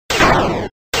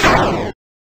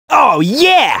Oh,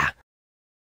 yeah!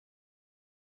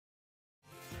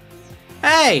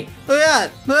 Hey, look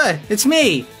at that. Look, it's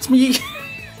me. It's me.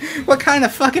 What kind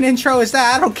of fucking intro is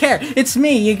that? I don't care. It's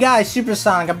me, you guys,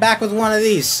 Supersonic. I'm back with one of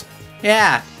these.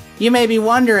 Yeah, you may be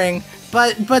wondering,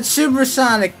 but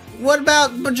Supersonic, what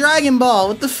about Dragon Ball?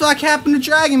 What the fuck happened to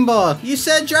Dragon Ball? You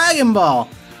said Dragon Ball.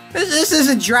 This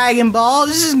isn't Dragon Ball.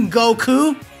 This isn't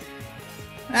Goku.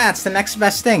 That's the next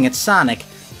best thing. It's Sonic.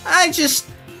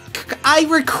 I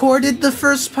recorded the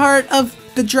first part of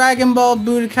the Dragon Ball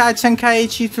Budokai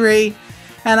Tenkaichi 3,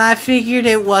 and I figured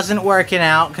it wasn't working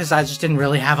out because I just didn't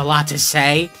really have a lot to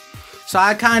say. So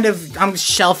I'm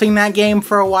shelving that game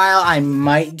for a while. I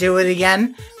might do it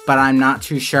again, but I'm not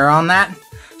too sure on that.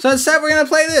 So instead, we're gonna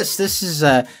play this. This is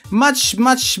a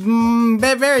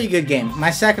very good game.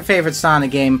 My second favorite Sonic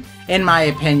game, in my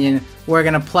opinion. We're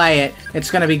gonna play it.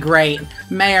 It's gonna be great.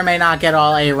 May or may not get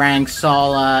all A ranks,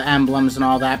 all emblems, and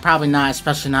all that. Probably not,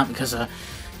 especially not because of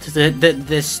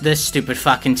this stupid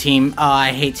fucking team. Oh,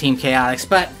 I hate Team Chaotix,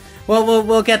 but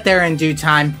we'll get there in due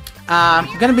time.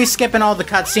 I'm gonna be skipping all the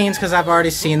cutscenes because I've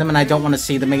already seen them and I don't want to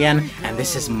see them again. And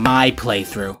this is my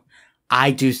playthrough.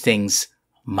 I do things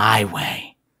my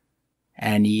way.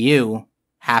 And you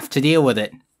have to deal with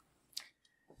it.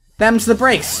 Them's the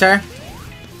breaks, sir.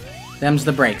 Them's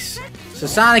the breaks. So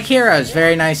Sonic Heroes,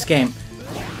 very nice game.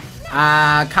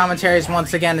 Commentaries,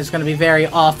 once again, is going to be very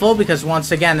awful because,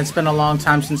 once again, it's been a long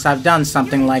time since I've done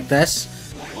something like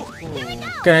this.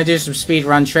 Gonna do some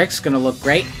speedrun tricks, gonna look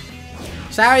great.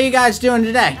 So how are you guys doing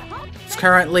today? It's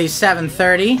currently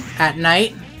 7:30 at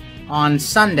night on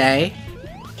Sunday.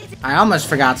 I almost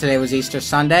forgot today was Easter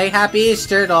Sunday. Happy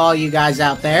Easter to all you guys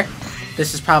out there.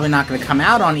 This is probably not going to come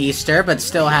out on Easter, but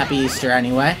still happy Easter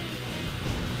anyway.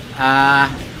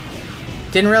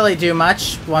 Didn't really do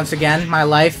much. Once again, my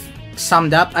life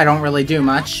summed up. I don't really do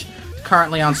much.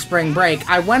 Currently on spring break.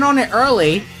 I went on it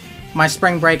early, my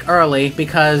spring break early,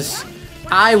 because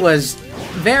I was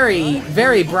very,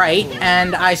 very bright,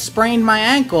 and I sprained my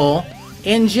ankle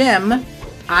in gym.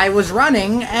 I was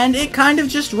running, and it kind of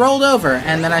just rolled over,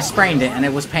 and then I sprained it, and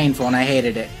it was painful, and I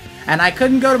hated it. And I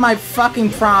couldn't go to my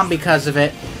fucking prom because of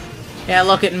it. Yeah,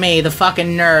 look at me, the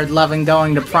fucking nerd loving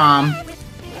going to prom.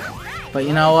 But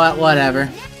you know what? Whatever.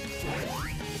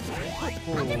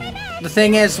 The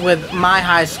thing is with my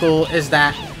high school is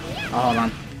that... Oh, hold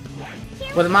on.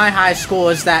 With my high school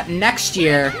is that next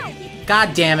year...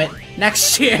 God damn it.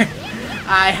 Next year,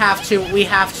 we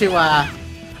have to,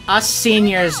 us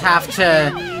seniors have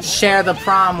to share the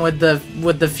prom with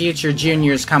the future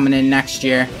juniors coming in next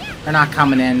year. They're not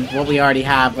coming in, what we already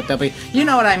have, but they'll be... You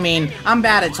know what I mean. I'm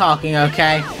bad at talking,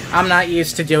 okay? I'm not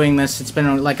used to doing this. It's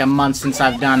been like a month since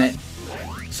I've done it.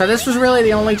 So this was really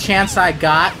the only chance I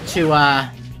got to,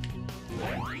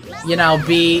 you know,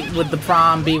 be with the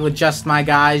prom, be with just my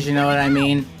guys, you know what I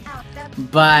mean?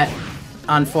 But,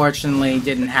 unfortunately,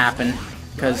 didn't happen.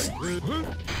 Because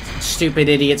stupid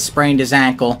idiot sprained his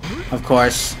ankle, of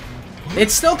course.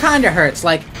 It still kind of hurts,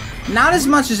 like, not as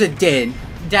much as it did.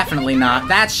 Definitely not.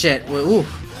 That shit, ooh.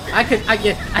 I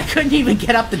couldn't even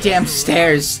get up the damn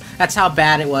stairs. That's how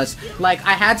bad it was. Like,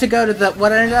 I had to go to the...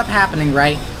 What ended up happening,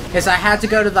 right, is I had to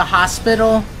go to the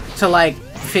hospital to, like,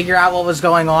 figure out what was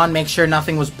going on, make sure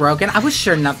nothing was broken. I was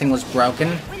sure nothing was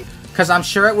broken, because I'm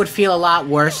sure it would feel a lot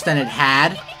worse than it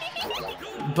had.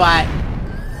 But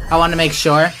I wanted to make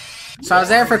sure. So I was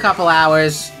there for a couple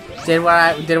hours, did what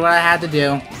I had to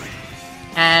do,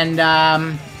 and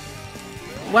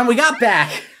when we got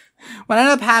back, what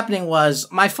ended up happening was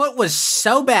my foot was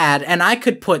so bad and I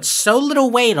could put so little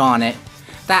weight on it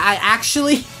that I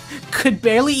actually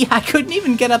I couldn't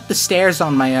even get up the stairs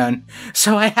on my own.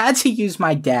 So I had to use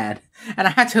my dad, and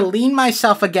I had to lean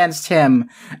myself against him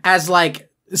as like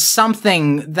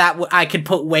something that I could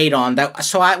put weight on.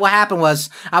 What happened was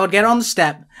I would get on the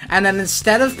step, and then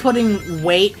instead of putting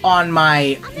weight on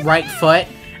my right foot,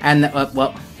 and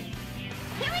well,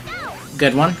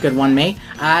 good one, me.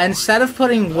 Instead of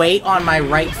putting weight on my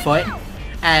right foot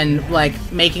and like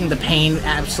making the pain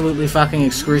absolutely fucking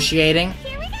excruciating,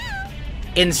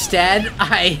 instead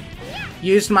I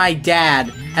used my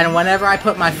dad, and whenever I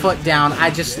put my foot down, I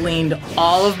just leaned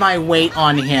all of my weight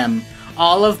on him.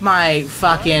 All of my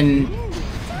fucking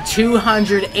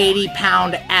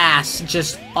 280-pound ass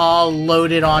just all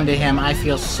loaded onto him. I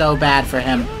feel so bad for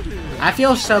him. I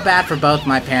feel so bad for both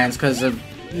my parents because of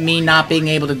me not being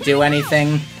able to do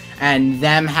anything and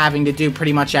them having to do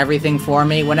pretty much everything for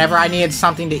me. Whenever I needed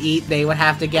something to eat, they would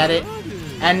have to get it.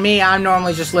 And me, I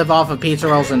normally just live off of pizza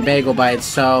rolls and bagel bites,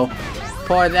 so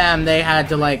poor them, they had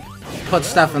to like put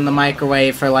stuff in the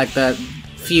microwave for like the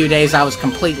few days I was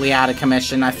completely out of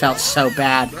commission. I felt so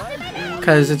bad.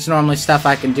 because it's normally stuff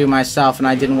I can do myself, and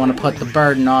I didn't want to put the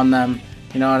burden on them,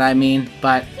 you know what I mean?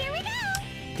 But,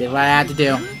 did what I had to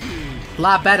do. A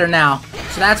lot better now.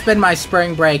 So that's been my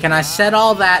spring break, and I said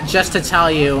all that just to tell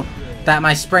you that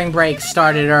my spring break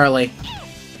started early,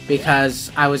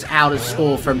 because I was out of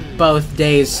school for both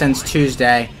days since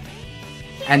Tuesday,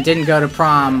 and didn't go to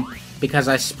prom because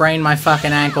I sprained my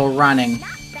fucking ankle running.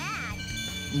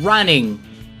 Running!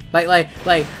 Like,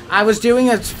 I was doing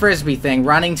a frisbee thing,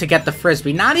 running to get the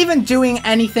frisbee. Not even doing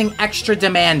anything extra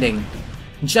demanding.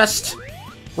 Just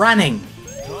running.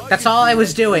 That's all I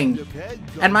was doing.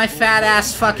 And my fat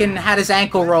ass fucking had his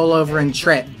ankle roll over and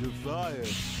trip.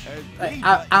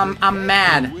 I'm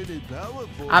mad.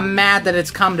 I'm mad that it's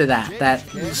come to that. That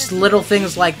just little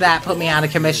things like that put me out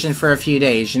of commission for a few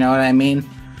days, you know what I mean?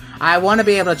 I want to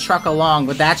be able to truck along,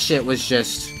 but that shit was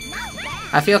just...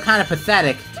 I feel kind of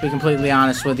pathetic, to be completely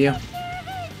honest with you.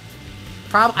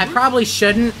 I probably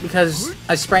shouldn't, because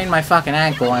I sprained my fucking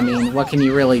ankle. I mean, what can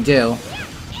you really do?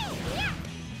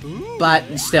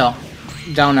 But, still,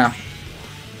 don't know.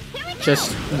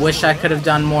 Just wish I could have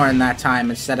done more in that time,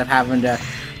 instead of having to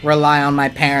rely on my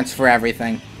parents for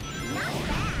everything.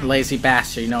 Lazy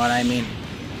bastard, you know what I mean?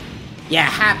 Yeah,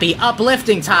 happy,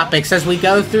 uplifting topics as we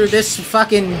go through this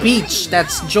fucking beach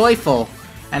that's joyful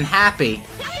and happy.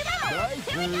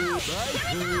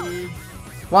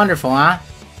 Wonderful, huh?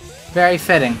 Very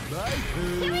fitting.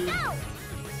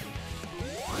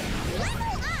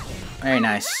 Very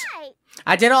nice.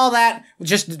 I did all that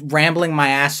just rambling my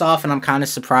ass off, and I'm kind of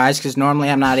surprised, because normally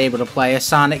I'm not able to play a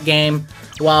Sonic game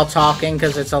while talking,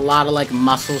 because it's a lot of, like,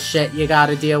 muscle shit you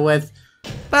gotta deal with.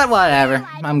 But whatever,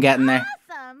 I'm getting there.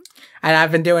 And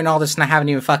I've been doing all this, and I haven't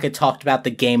even fucking talked about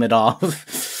the game at all.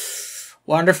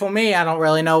 Wonderful me, I don't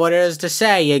really know what it is to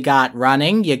say. You got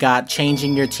running, you got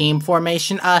changing your team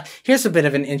formation. Here's a bit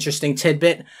of an interesting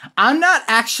tidbit. I'm not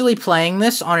actually playing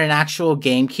this on an actual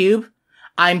GameCube.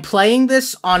 I'm playing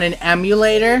this on an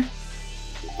emulator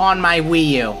on my Wii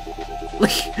U.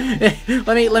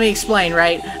 let me explain,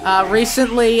 right?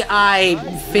 Recently I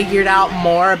figured out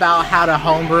more about how to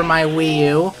homebrew my Wii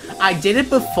U. I did it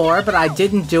before, but I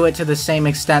didn't do it to the same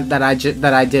extent that I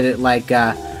did it like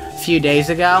few days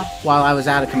ago while I was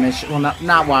out of commission. Well,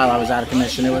 not while I was out of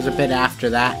commission, it was a bit after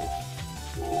that.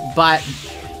 But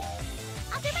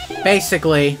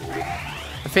basically,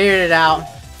 I figured out,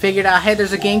 hey,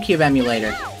 there's a GameCube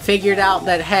emulator. Figured out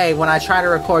that, hey, when I try to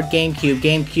record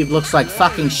GameCube looks like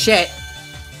fucking shit.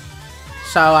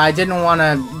 So I didn't want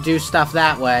to do stuff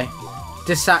that way.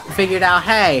 Figured out,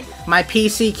 hey, my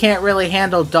PC can't really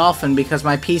handle Dolphin because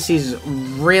my PC's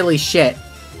really shit.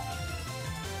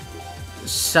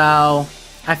 So,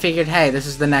 I figured, hey, this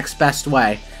is the next best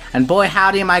way. And boy,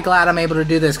 howdy am I glad I'm able to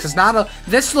do this, because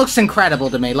this looks incredible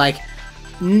to me. Like,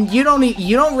 you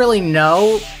don't really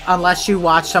know, unless you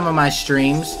watch some of my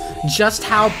streams, just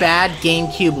how bad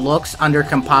GameCube looks under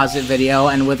composite video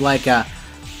and with, like, a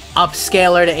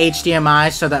upscaler to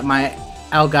HDMI so that my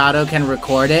Elgato can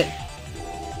record it.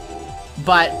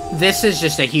 But this is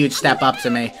just a huge step up to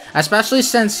me, especially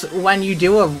since when you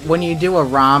do a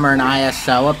ROM or an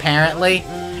ISO, apparently,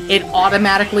 it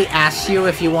automatically asks you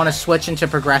if you want to switch into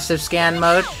progressive scan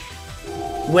mode,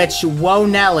 which, whoa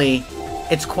Nelly,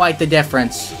 it's quite the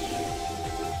difference.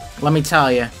 Let me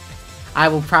tell you, I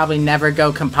will probably never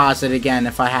go composite again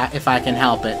if I can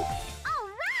help it.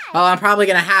 Well, I'm probably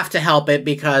gonna have to help it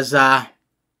because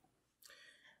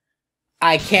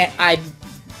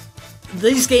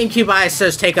these GameCube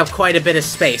ISOs take up quite a bit of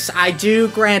space. I do,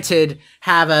 granted,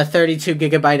 have a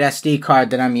 32GB SD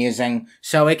card that I'm using,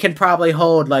 so it can probably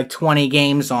hold like 20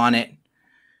 games on it.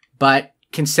 But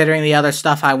considering the other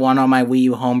stuff I want on my Wii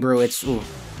U homebrew,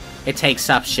 it takes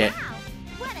up shit.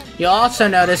 You'll also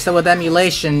notice that with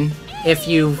emulation, if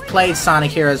you've played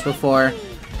Sonic Heroes before,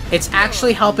 it's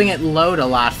actually helping it load a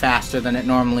lot faster than it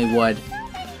normally would.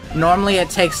 Normally it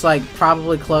takes like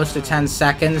probably close to 10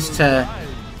 seconds to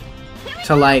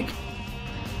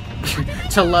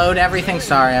load everything.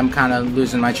 Sorry, I'm kind of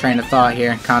losing my train of thought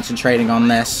here, concentrating on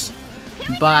this.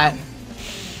 But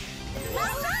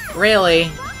really,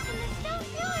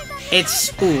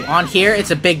 it's on here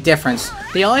it's a big difference.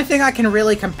 The only thing I can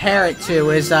really compare it to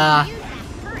is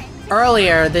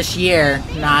earlier this year.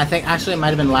 Nah, I think actually it might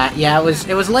have been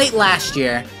it was late last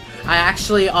year. I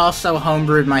actually also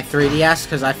homebrewed my 3DS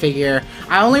because I figure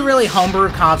I only really homebrew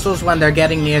consoles when they're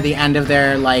getting near the end of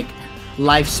their like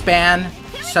lifespan.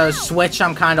 So Switch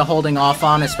I'm kind of holding off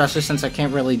on, especially since I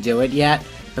can't really do it yet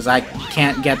because I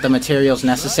can't get the materials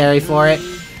necessary for it.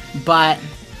 But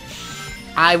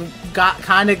I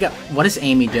what is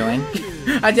Amy doing?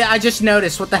 I just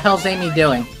noticed, what the hell's Amy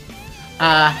doing?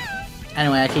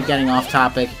 Anyway, I keep getting off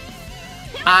topic.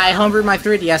 I homebrewed my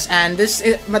 3DS, and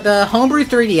the homebrew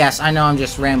 3DS, I know I'm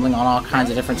just rambling on all kinds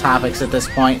of different topics at this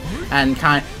point, and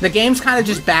the game's kind of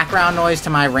just background noise to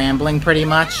my rambling, pretty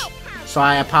much. So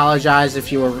I apologize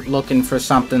if you were looking for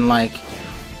something, like,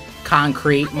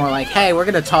 concrete, more like, hey, we're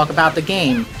gonna talk about the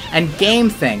game, and game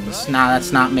things. Nah,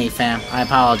 that's not me, fam. I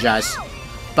apologize.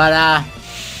 But,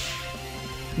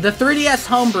 the 3DS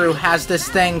homebrew has this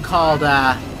thing called,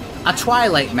 a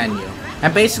Twilight menu.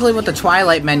 And basically what the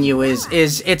Twilight menu is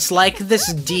it's like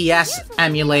this DS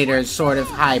emulator sort of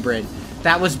hybrid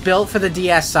that was built for the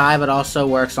DSi but also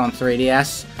works on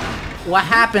 3DS. What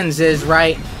happens is,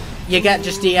 right, you get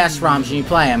just DS ROMs and you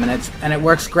play them, and it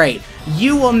works great.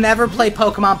 You will never play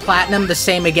Pokemon Platinum the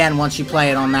same again once you play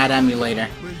it on that emulator.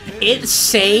 It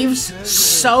saves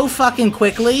so fucking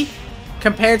quickly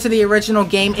compared to the original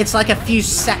game. It's like a few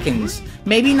seconds.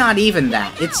 Maybe not even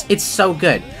that. It's so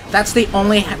good. That's the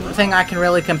only thing I can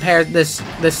really compare this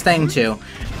thing to.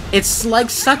 It's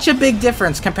like such a big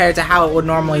difference compared to how it would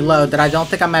normally load that I don't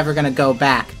think I'm ever gonna go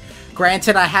back.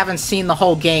 Granted, I haven't seen the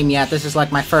whole game yet. This is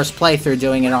like my first playthrough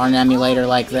doing it on an emulator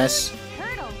like this.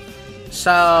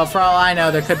 So, for all I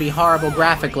know, there could be horrible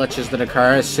graphic glitches that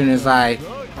occur as soon as I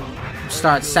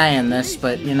start saying this,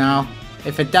 but, you know,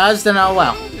 if it does, then oh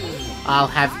well. I'll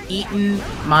have eaten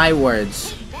my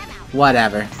words.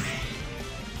 Whatever.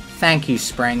 Thank you,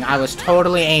 Spring. I was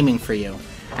totally aiming for you.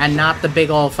 And not the big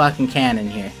old fucking cannon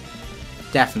here.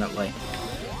 Definitely.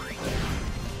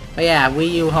 But yeah,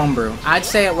 Wii U homebrew. I'd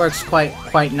say it works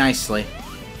quite nicely.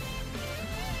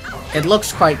 It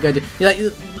looks quite good.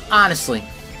 Honestly,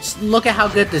 look at how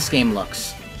good this game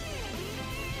looks.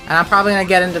 And I'm probably gonna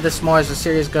get into this more as the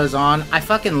series goes on. I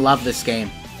fucking love this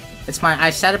game.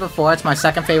 I said it before, it's my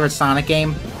second favorite Sonic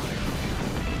game.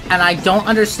 And I don't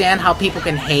understand how people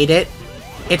can hate it.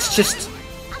 It's just,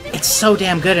 it's so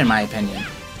damn good in my opinion.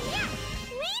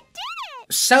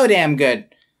 So damn good.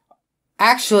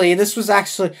 Actually, this was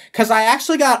actually, because I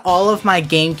actually got all of my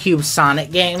GameCube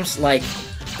Sonic games, like,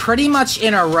 pretty much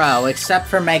in a row, except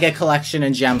for Mega Collection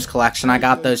and Gems Collection. I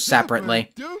got those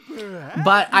separately.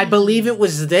 But I believe it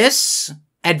was this,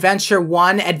 Adventure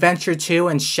 1, Adventure 2,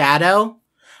 and Shadow.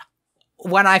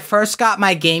 When I first got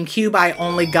my GameCube, I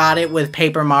only got it with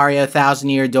Paper Mario Thousand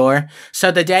Year Door.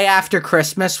 So the day after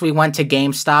Christmas, we went to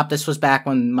GameStop. This was back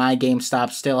when my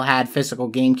GameStop still had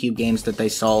physical GameCube games that they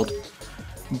sold.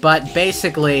 But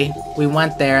basically, we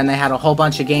went there and they had a whole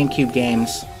bunch of GameCube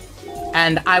games.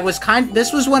 And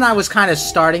this was when I was kind of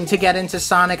starting to get into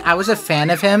Sonic. I was a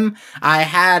fan of him. I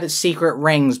had Secret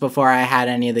Rings before I had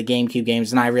any of the GameCube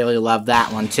games, and I really loved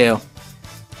that one too.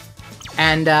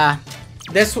 And,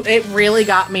 it really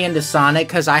got me into Sonic,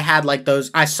 because I had, like,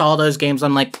 I saw those games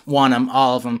on, like,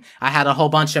 all of them. I had a whole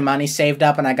bunch of money saved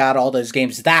up, and I got all those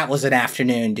games. That was an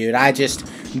afternoon, dude. I just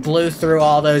blew through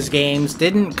all those games.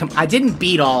 I didn't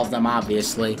beat all of them,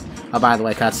 obviously. Oh, by the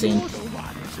way, cutscene.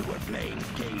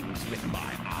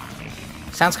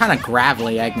 Sounds kind of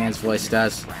gravelly, Eggman's voice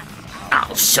does.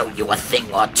 I'll show you a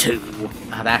thing or two.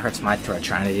 Oh, that hurts my throat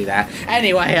trying to do that.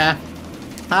 Anyway,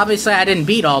 obviously I didn't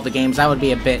beat all the games. That would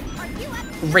be a bit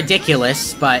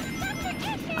ridiculous, but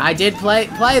I did play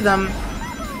them.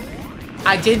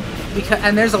 I did,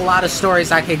 and there's a lot of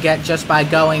stories I could get just by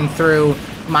going through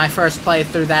my first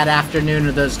playthrough that afternoon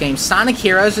of those games. Sonic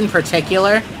Heroes in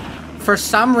particular, for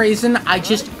some reason, I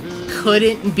just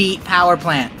couldn't beat Power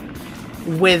Plant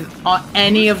with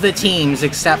any of the teams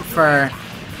except for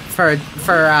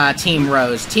Team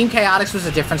Rose. Team Chaotix was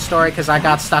a different story because I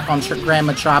got stuck on Grand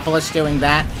Metropolis doing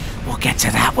that. We'll get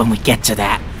to that when we get to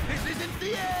that.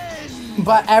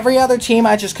 But every other team,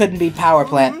 I just couldn't beat Power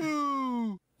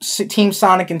Plant. Team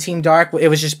Sonic and Team Dark, it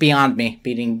was just beyond me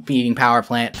beating Power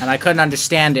Plant, and I couldn't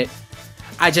understand it.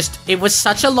 It was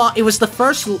such a long, it's the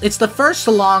first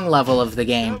long level of the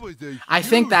game. I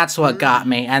think that's what got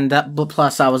me, and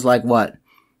plus I was like, what,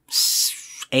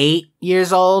 8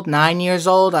 years old, 9 years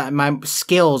old? My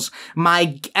skills,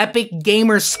 my epic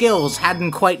gamer skills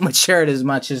hadn't quite matured as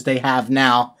much as they have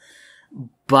now.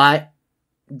 But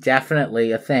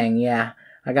definitely a thing, yeah.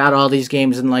 I got all these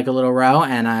games in like a little row,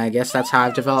 and I guess that's how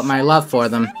I've developed my love for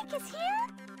them.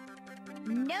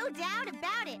 No doubt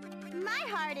about it. My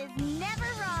heart is never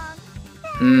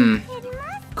wrong.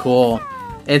 Cool.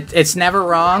 It's never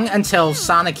wrong until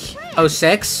Sonic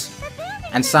 06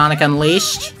 and Sonic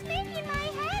Unleashed.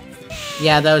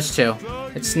 Yeah, those two.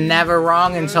 It's never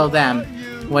wrong until them,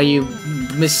 where you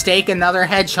mistake another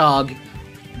hedgehog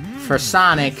for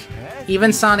Sonic.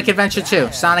 Even Sonic Adventure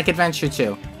 2. Sonic Adventure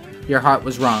 2. Your heart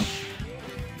was wrong.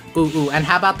 Ooh, and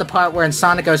how about the part where in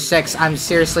Sonic 06, I'm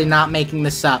seriously not making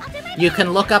this up. You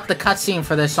can look up the cutscene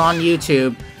for this on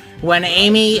YouTube. When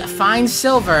Amy finds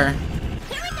Silver,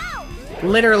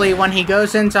 literally, when he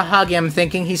goes in to hug him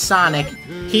thinking he's Sonic,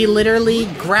 he literally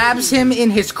grabs him in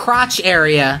his crotch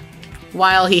area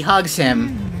while he hugs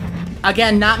him.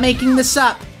 Again, not making this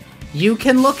up. You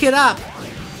can look it up.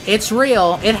 It's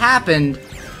real. It happened.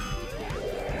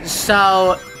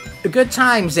 So, good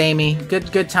times, Amy.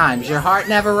 Good times. Your heart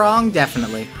never wrong?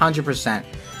 Definitely. 100%.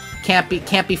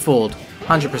 Can't be fooled.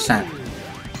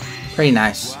 100%. Pretty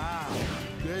nice.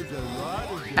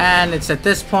 And it's at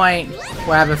this point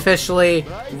where I've officially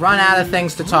run out of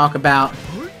things to talk about.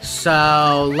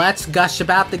 So, let's gush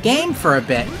about the game for a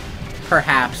bit.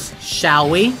 Perhaps. Shall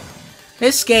we?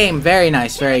 This game, very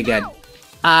nice, very good.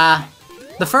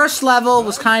 The first level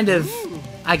was kind of,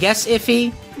 I guess,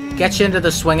 iffy. Gets you into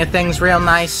the swing of things real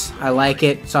nice. I like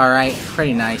it. It's alright.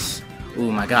 Pretty nice.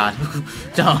 Ooh, my god.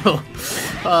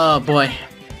 Oh, boy.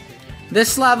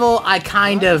 This level, I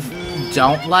kind of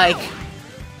don't like.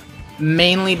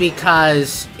 Mainly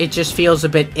because it just feels a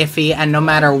bit iffy, and no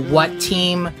matter what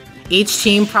team, each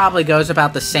team probably goes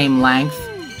about the same length.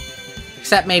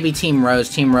 Except maybe Team Rose.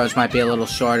 Team Rose might be a little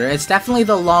shorter. It's definitely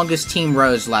the longest Team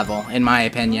Rose level, in my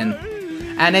opinion.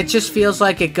 And it just feels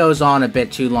like it goes on a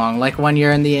bit too long. Like when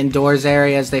you're in the indoors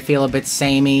areas, they feel a bit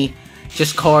samey.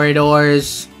 Just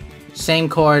corridors. Same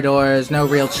corridors, no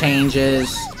real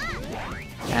changes.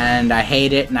 And I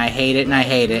hate it, and I hate it, and I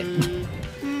hate it.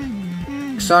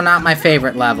 So not my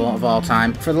favorite level of all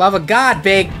time. For the love of God,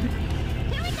 Big!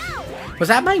 Was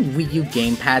that my Wii U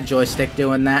gamepad joystick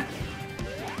doing that?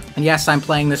 And yes, I'm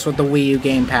playing this with the Wii U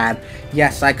gamepad.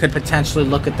 Yes, I could potentially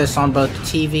look at this on both the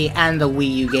TV and the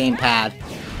Wii U gamepad.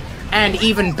 And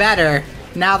even better,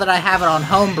 now that I have it on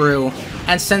Homebrew,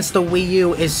 and since the Wii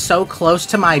U is so close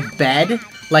to my bed,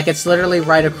 like it's literally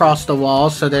right across the wall,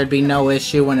 so there'd be no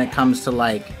issue when it comes to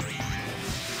like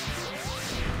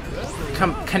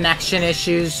connection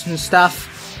issues and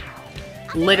stuff.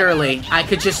 Literally, I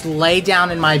could just lay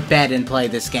down in my bed and play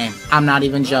this game. I'm not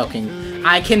even joking.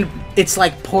 It's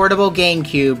like portable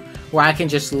GameCube, where I can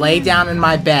just lay down in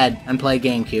my bed and play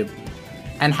GameCube.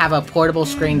 And have a portable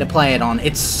screen to play it on.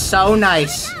 It's so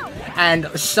nice. And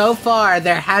so far,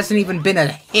 there hasn't even been a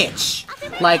hitch.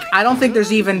 Like, I don't think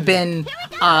there's even been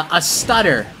a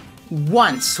stutter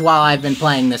once while I've been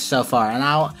playing this so far.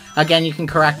 And again, you can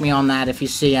correct me on that if you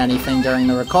see anything during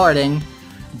the recording.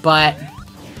 But,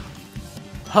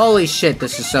 holy shit,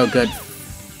 this is so good.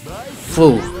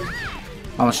 Foo.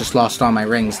 Almost just lost all my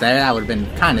rings there. That would have been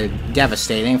kind of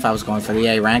devastating if I was going for the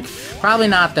A rank. Probably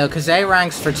not, though, because A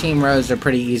ranks for Team Rose are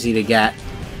pretty easy to get.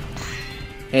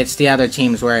 It's the other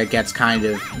teams where it gets kind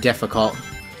of difficult.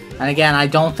 And again, I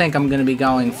don't think I'm going to be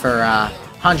going for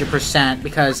 100%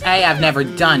 because A, I've never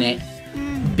done it.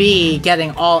 B,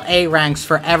 getting all A ranks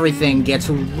for everything gets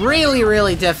really,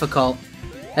 really difficult.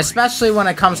 Especially when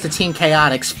it comes to Team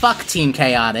Chaotix. Fuck Team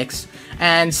Chaotix.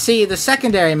 And C, the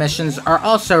secondary missions are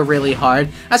also really hard,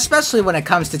 especially when it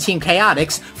comes to Team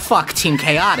Chaotix. Fuck Team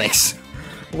Chaotix.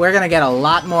 We're gonna get a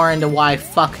lot more into why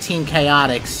fuck Team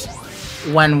Chaotix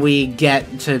when we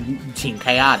get to Team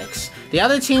Chaotix. The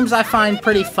other teams I find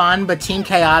pretty fun, but Team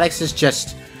Chaotix is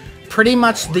just pretty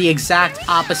much the exact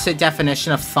opposite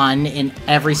definition of fun in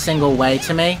every single way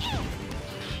to me.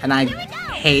 And I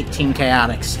hate Team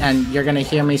Chaotix, and you're gonna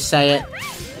hear me say it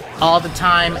all the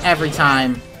time, every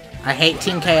time. I hate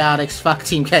Team Chaotix, fuck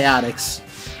Team Chaotix.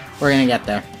 We're gonna get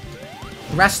there.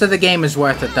 The rest of the game is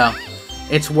worth it, though.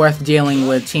 It's worth dealing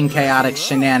with Team Chaotix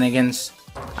shenanigans.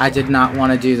 I did not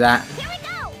want to do that.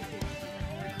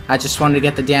 I just wanted to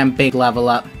get the damn big level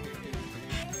up.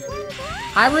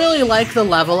 I really like the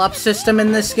level up system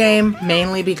in this game,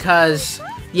 mainly because,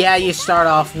 yeah, you start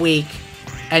off weak,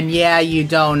 and yeah, you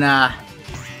don't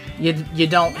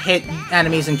hit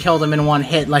enemies and kill them in one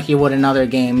hit like you would in other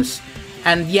games.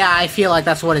 And yeah, I feel like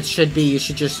that's what it should be. You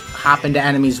should just hop into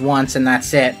enemies once and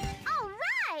that's it.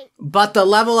 But the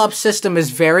level up system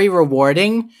is very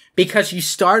rewarding because you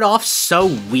start off so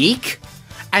weak,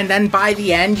 and then by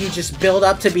the end you just build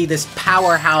up to be this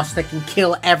powerhouse that can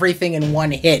kill everything in one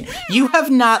hit. You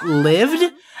have not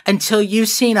lived until you've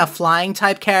seen a flying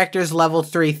type character's level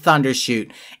 3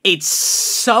 Thundershoot. It's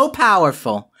so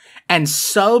powerful and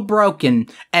so broken,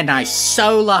 and I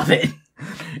so love it.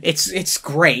 It's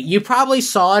great. You probably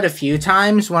saw it a few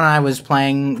times when I was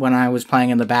playing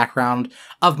in the background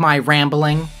of my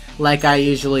rambling, like I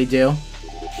usually do.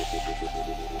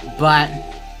 But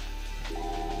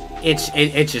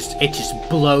it just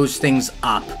blows things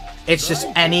up. It's just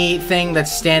anything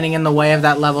that's standing in the way of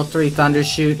that level 3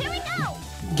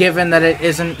 Thundershoot, given that it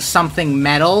isn't something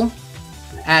metal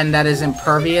and that is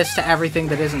impervious to everything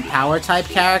that isn't power type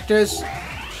characters,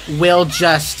 will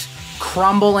just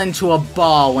crumble into a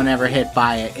ball whenever hit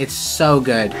by it. It's so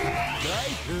good.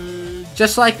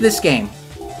 Just like this game.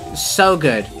 So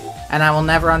good. And I will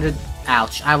never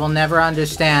I will never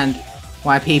understand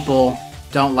why people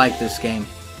don't like this game.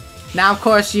 Now, of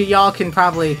course, y'all can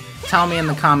probably tell me in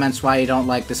the comments why you don't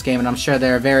like this game, and I'm sure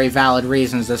there are very valid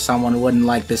reasons that someone wouldn't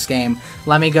like this game.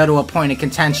 Let me go to a point of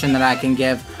contention that I can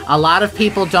give. A lot of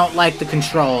people don't like the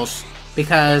controls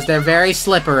because they're very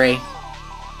slippery,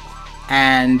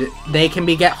 and they can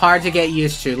be hard to get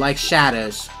used to, like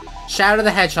Shadow's. Shadow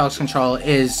the Hedgehog's control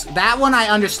is... That one I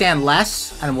understand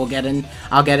less, and I'll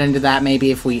get into that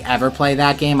maybe if we ever play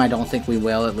that game. I don't think we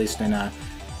will, at least in a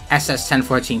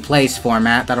SS1014 plays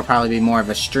format. That'll probably be more of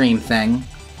a stream thing.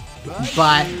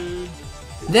 But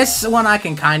this one I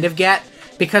can kind of get,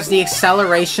 because the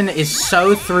acceleration is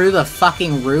so through the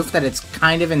fucking roof that it's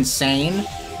kind of insane.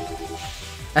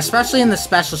 Especially in the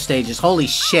special stages. Holy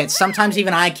shit, sometimes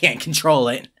even I can't control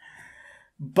it.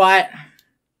 But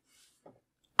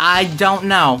I don't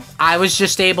know. I was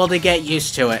just able to get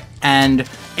used to it. And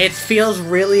it feels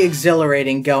really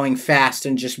exhilarating going fast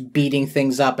and just beating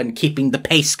things up and keeping the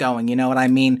pace going, you know what I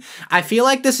mean? I feel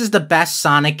like this is the best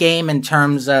Sonic game in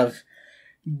terms of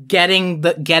getting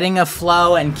a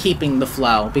flow and keeping the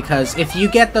flow. Because if you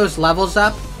get those levels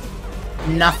up,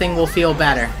 nothing will feel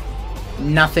better.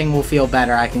 Nothing will feel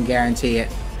better, I can guarantee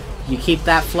it. You keep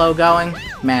that flow going,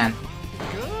 man.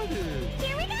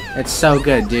 It's so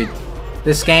good, dude.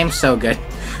 This game's so good.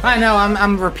 I know,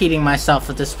 I'm repeating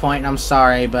myself at this point, and I'm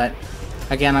sorry, but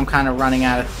again, I'm kind of running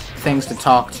out of things to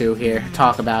talk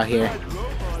about here.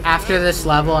 After this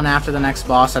level and after the next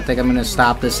boss, I think I'm going to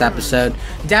stop this episode.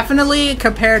 Definitely,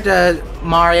 compared to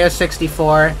Mario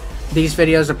 64, these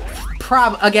videos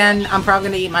are again, I'm probably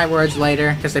going to eat my words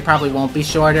later, because they probably won't be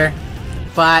shorter.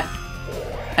 But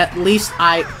at least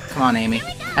come on, Amy.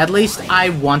 At least I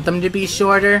want them to be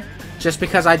shorter, just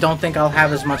because I don't think I'll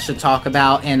have as much to talk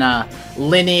about in a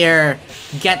linear,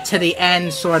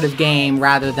 get-to-the-end sort of game,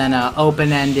 rather than a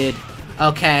open-ended,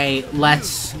 okay,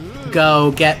 let's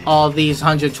go get all these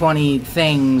 120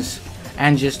 things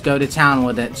and just go to town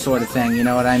with it sort of thing, you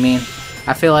know what I mean?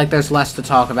 I feel like there's less to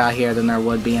talk about here than there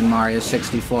would be in Mario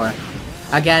 64.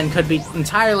 Again, could be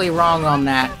entirely wrong on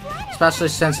that, especially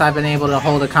since I've been able to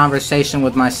hold a conversation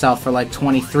with myself for like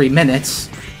 23 minutes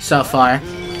so far.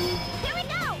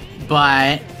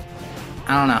 But I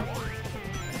don't know.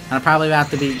 I'm probably about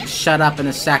to be shut up in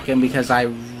a second because I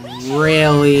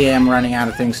really am running out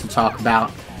of things to talk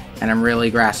about. And I'm really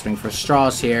grasping for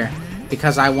straws here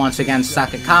because I once again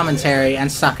suck at commentary and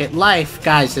suck at life.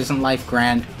 Guys, isn't life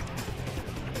grand?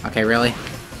 Okay, really?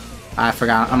 I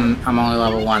forgot. I'm only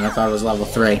level 1. I thought it was level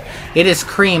 3. It is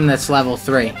Cream that's level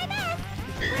 3.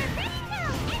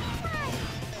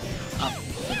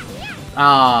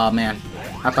 Oh, man.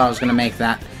 I thought I was going to make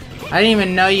that. I didn't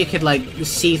even know you could, like,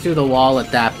 see through the wall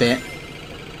at that bit.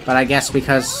 But I guess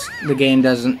because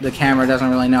the camera doesn't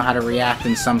really know how to react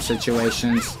in some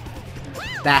situations.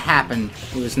 That happened.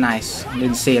 It was nice. I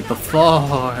didn't see it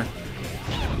before.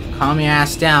 Calm your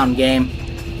ass down, game.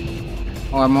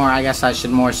 Or more, I guess I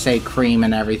should more say Cream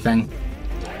and everything.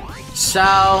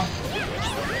 So,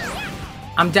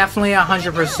 I'm definitely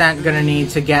 100% gonna need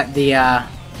to get the,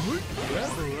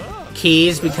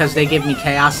 keys because they give me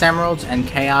Chaos Emeralds, and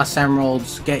Chaos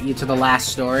Emeralds get you to the last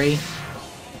story.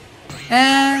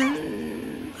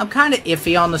 And I'm kind of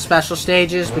iffy on the special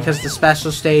stages because the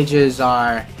special stages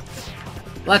are,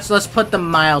 let's put them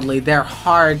mildly, they're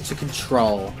hard to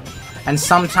control. And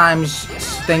sometimes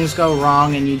things go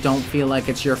wrong and you don't feel like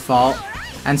it's your fault.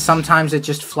 And sometimes it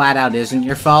just flat out isn't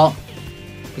your fault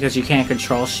because you can't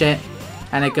control shit.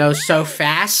 And it goes so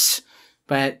fast.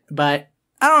 But I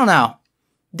don't know.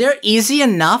 They're easy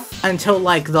enough until,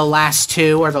 like, the last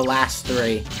 2 or the last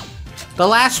 3. The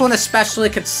last one especially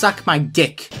could suck my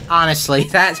dick, honestly.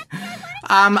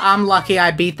 I'm lucky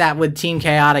I beat that with Team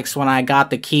Chaotix when I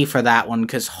got the key for that one,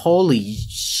 because holy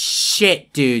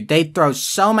shit, dude. They throw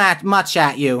so much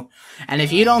at you. And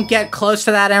if you don't get close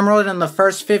to that emerald in the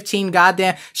first 15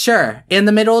 goddamn... Sure, in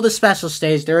the middle of the special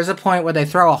stage, there is a point where they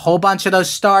throw a whole bunch of those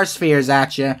star spheres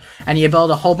at you, and you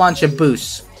build a whole bunch of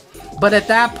boosts. But at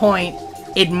that point,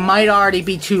 it might already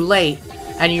be too late,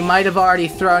 and you might have already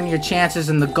thrown your chances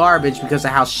in the garbage because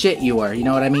of how shit you were, you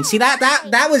know what I mean? See,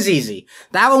 that was easy.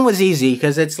 That one was easy,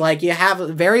 because it's like you have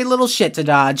very little shit to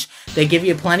dodge, they give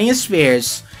you plenty of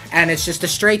spheres, and it's just a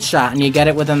straight shot, and you get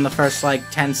it within the first, like,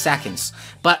 10 seconds.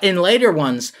 But in later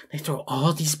ones, they throw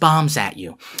all these bombs at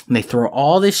you, and they throw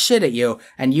all this shit at you,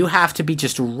 and you have to be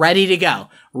just ready to go,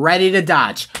 ready to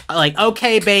dodge. Like,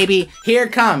 okay, baby, here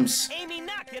it comes.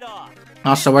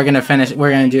 Also, we're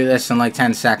gonna do this in like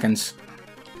 10 seconds.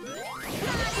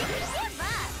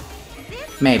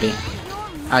 Maybe.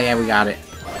 Oh yeah, we got it.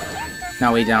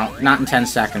 No, we don't. Not in 10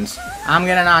 seconds. I'm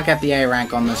gonna not get the A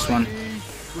rank on this one.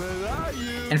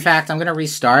 In fact, I'm gonna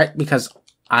restart because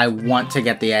I want to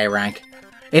get the A rank.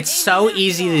 It's so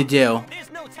easy to do.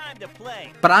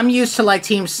 But I'm used to like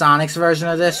Team Sonic's version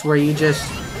of this where you just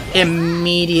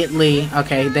immediately...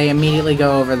 Okay, they immediately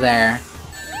go over there.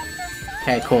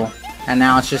 Okay, cool. And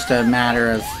now it's just a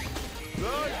matter of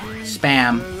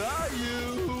spam.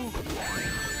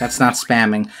 That's not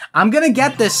spamming. I'm gonna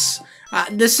get this.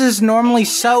 This is normally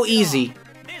so easy.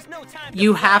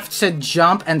 You have to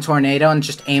jump and tornado and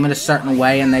just aim it a certain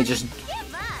way and they just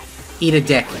eat a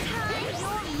dick.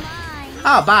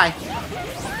 Oh, bye.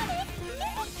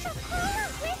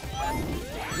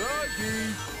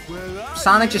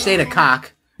 Sonic just ate a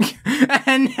cock.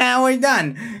 And now we're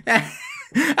done.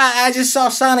 I just saw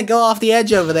Sonic go off the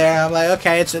edge over there. I'm like,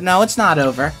 okay, no, it's not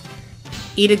over.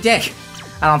 Eat a dick.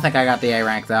 I don't think I got the A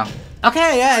rank, though.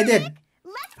 Okay, yeah, I did.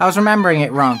 I was remembering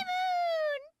it wrong.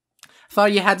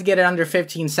 Thought you had to get it under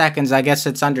 15 seconds. I guess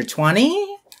it's under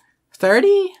 20?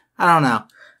 30? I don't know.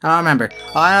 I don't remember.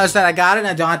 All I know is that I got it and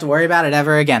I don't have to worry about it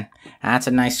ever again. And that's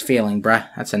a nice feeling, bruh.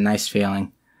 That's a nice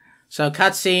feeling. So,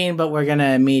 cutscene, but we're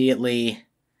gonna immediately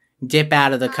dip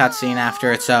out of the cutscene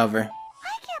after it's over. I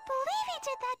can't believe he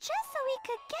did that just so he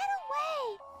could get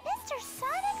away. Mr.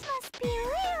 Sonic must be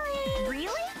really...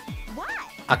 Really? What?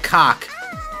 A cock.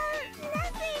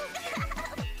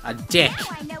 Nothing. A dick. Now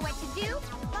I know what to do.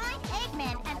 Find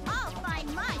Eggman and I'll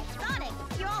find my Sonic.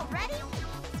 You all ready?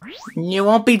 You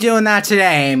won't be doing that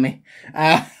today, Amy.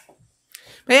 But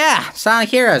yeah, Sonic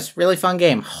Heroes, really fun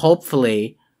game.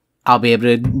 Hopefully, I'll be able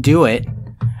to do it,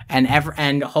 and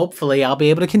hopefully I'll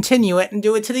be able to continue it and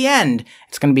do it to the end.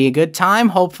 It's gonna be a good time.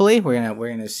 Hopefully, we're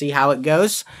gonna see how it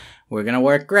goes. We're gonna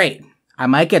work great. I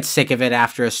might get sick of it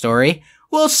after a story.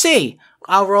 We'll see.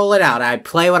 I'll roll it out. I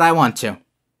play what I want to.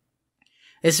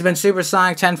 This has been Super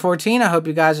Sonic 1014. I hope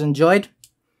you guys enjoyed.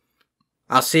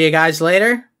 I'll see you guys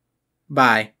later.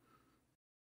 Bye.